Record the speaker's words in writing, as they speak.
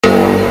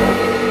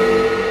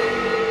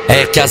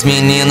É que as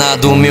meninas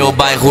do meu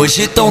bairro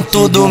hoje tão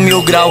tudo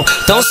mil grau.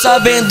 Tão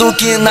sabendo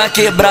que na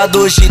quebrada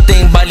hoje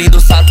tem baile do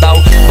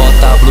Sadall.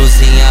 Bota a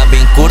blusinha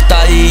bem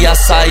curta e a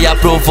saia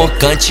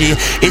provocante.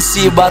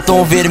 Esse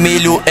batom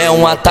vermelho é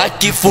um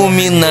ataque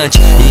fulminante.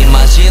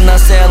 Imagina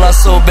se ela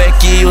souber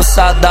que o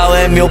Sadall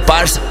é meu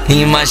parça.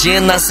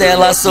 Imagina se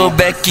ela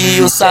souber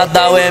que o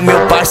Sadall é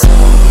meu parça.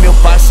 Meu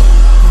parça,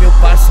 meu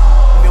parça,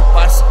 meu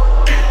parça.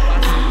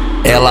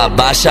 Ela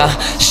baixa,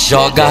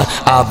 joga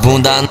a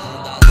bunda na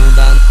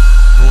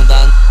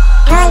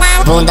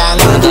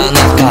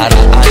cara.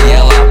 Aí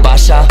ela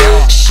baixa,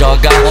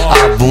 joga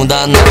a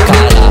bunda na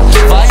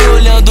cara. Vai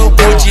olhando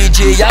pro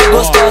DJ, a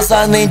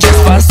gostosa nem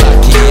disfarça.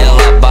 Que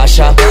ela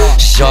baixa,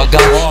 joga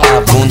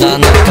a bunda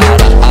na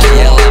cara. Aí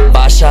ela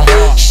baixa,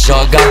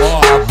 joga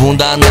a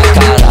bunda na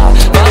cara.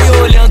 Vai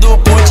olhando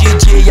pro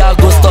DJ, a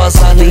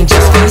gostosa nem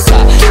disfarça.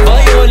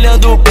 Vai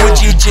olhando pro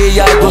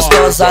DJ, a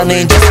gostosa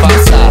nem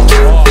disfarça.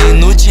 E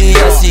no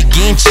dia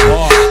seguinte,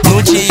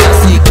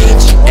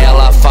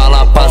 ela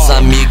fala pras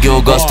amigas,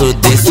 eu gosto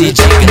desse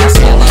de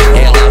graça.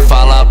 Ela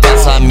fala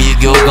pras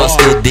amigas, eu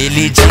gosto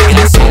dele de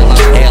graça.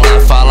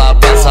 Ela fala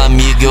pras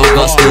amigas, eu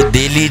gosto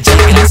dele de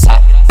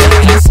graça.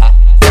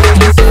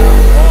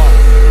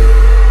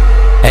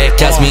 É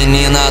que as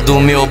meninas do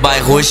meu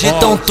bairro hoje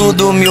tão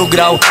tudo mil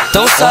grau.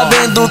 Tão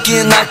sabendo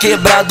que na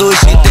quebrada hoje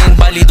tem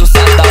baile do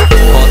Sadall.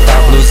 Bota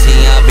a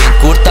blusinha bem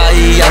curta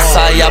e a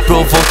saia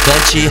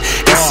provocante.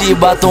 Esse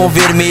batom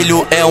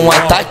vermelho é um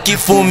ataque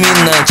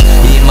fulminante.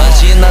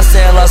 Imagina se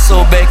ela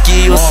souber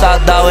que o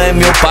Sadall é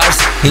meu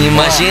parça.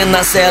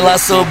 Imagina se ela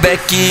souber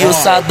que o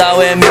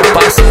Sadall é meu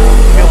parça.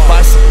 Meu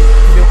parça,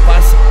 meu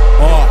parça,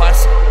 meu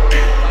parça.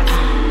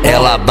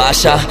 Ela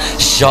baixa,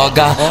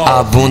 joga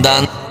a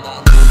bunda na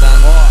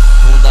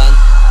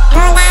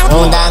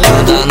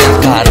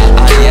cara.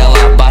 Aí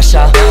ela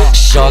baixa,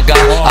 joga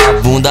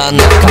a bunda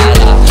na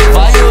cara.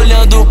 Vai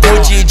olhando pro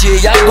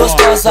DJ, a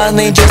gostosa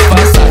nem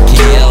disfarça.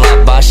 Que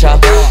ela baixa,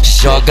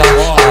 joga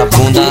a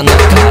bunda na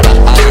cara.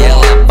 Aí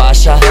ela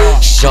baixa,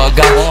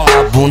 joga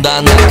a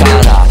bunda na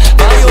cara.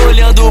 Vai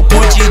olhando pro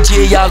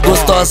DJ, a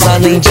gostosa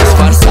nem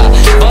disfarça.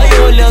 Vai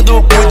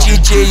olhando pro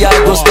DJ, a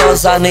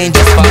gostosa nem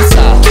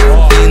disfarça.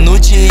 E no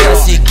dia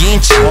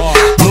seguinte,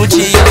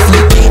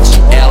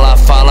 ela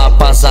fala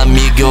pras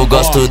amigas, eu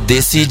gosto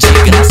desse de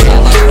graça.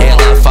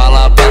 Ela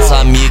fala pras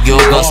amigas,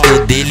 eu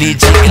gosto dele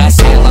de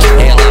graça.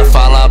 Ela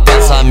fala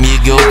pras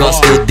amigas, eu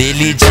gosto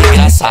dele de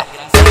graça.